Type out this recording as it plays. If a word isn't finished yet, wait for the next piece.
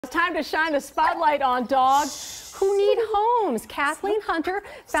It's time to shine the spotlight on dogs who need homes. Kathleen Hunter,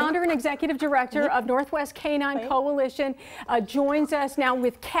 founder and executive director of Northwest Canine Coalition, joins us now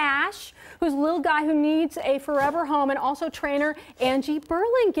with Cash, who's a little guy who needs a forever home, and also trainer Angie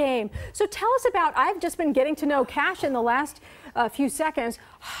Burlingame. So tell us about, I've just been getting to know Cash in the last few seconds.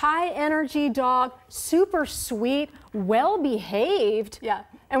 High energy dog, super sweet, well behaved. Yeah.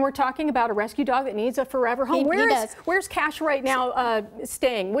 And we're talking about a rescue dog that needs a forever home. Where's Cash right now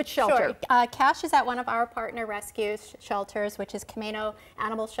staying? Which shelter? Sure. Cash is at one of our partner rescue shelters, which is Camino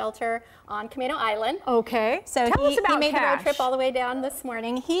Animal Shelter on Camino Island. Okay. So Tell us about he made Cash. the road trip all the way down this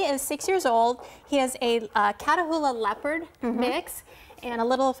morning. He is 6 years old. He is a Catahoula Leopard mix. And a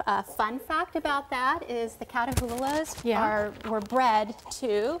little fun fact about that is the Catahoulas were bred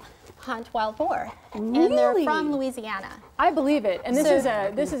to hunt wild boar, and they're from Louisiana. I believe it. And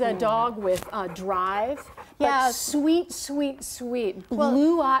this is a dog with drive. Yeah, sweet, sweet, sweet.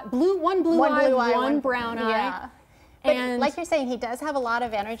 Blue eye, one blue eye, one brown eye. Yeah. But like you're saying, he does have a lot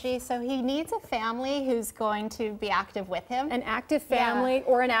of energy, so he needs a family who's going to be active with him. An active family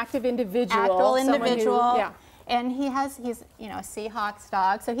or an active individual. Actual individual. And he's you know, a Seahawks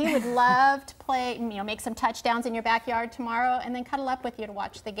dog, so he would love to play, you know, make some touchdowns in your backyard tomorrow, and then cuddle up with you to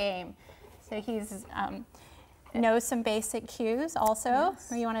watch the game. So he's knows some basic cues also. Yes.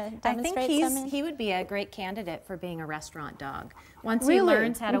 Or you want to demonstrate some? He would be a great candidate for being a restaurant dog. Once he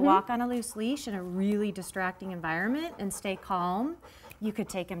learns how to walk on a loose leash in a really distracting environment and stay calm, you could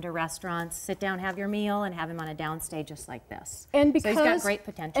take him to restaurants, sit down, have your meal, and have him on a downstay just like this. And because, so he's got great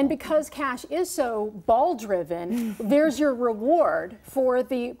potential. And because Cash is so ball-driven, there's your reward for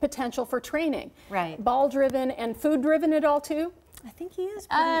the potential for training. Right. Ball-driven and food-driven at all, too? I think he is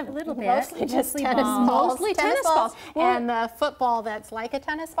a little bit. Mostly just tennis balls. Mostly tennis balls. And the football that's like a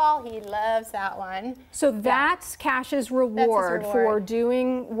tennis ball, he loves that one. So that's Cash's reward for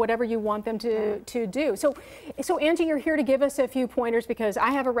doing whatever you want them to do. So Angie, you're here to give us a few pointers because I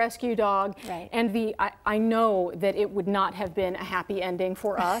have a rescue dog, and I know that it would not have been a happy ending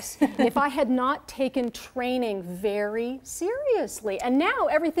for us if I had not taken training very seriously. And now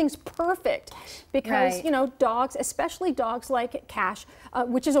everything's perfect because, you know, dogs, especially dogs like Cash,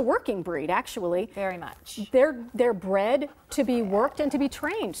 which is a working breed, actually. Very much. They're bred to be worked and to be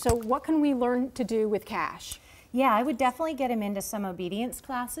trained. So what can we learn to do with Cash? Yeah, I would definitely get him into some obedience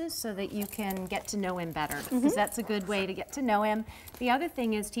classes so that you can get to know him better, because that's a good way to get to know him. The other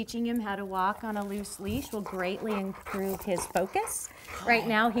thing is teaching him how to walk on a loose leash will greatly improve his focus. Right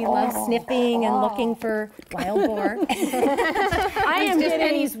now he loves sniffing and looking for wild boar.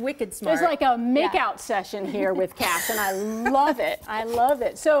 He's wicked smart. There's like a make-out session here with Cash, and I love it. I love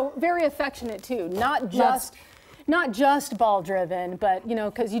it. So very affectionate too, not just ball-driven, but you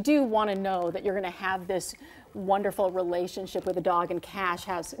know, because you do want to know that you're going to have this wonderful relationship with a dog, and Cash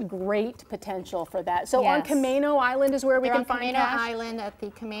has great potential for that. So on Camino Island is where we can find Cash? Camino Island at the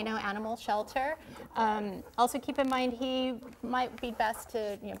Camino Animal Shelter. Also keep in mind he might be best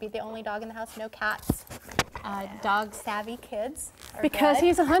to be the only dog in the house, no cats. Dog-savvy kids. Because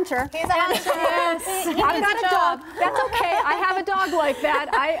he's a hunter. He's a hunter. Yes. I've got a dog. That's okay. I have a dog like that.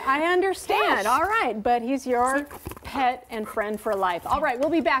 I understand. All right. But he's your pet and friend for life. All right. We'll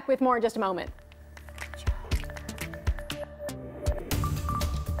be back with more in just a moment.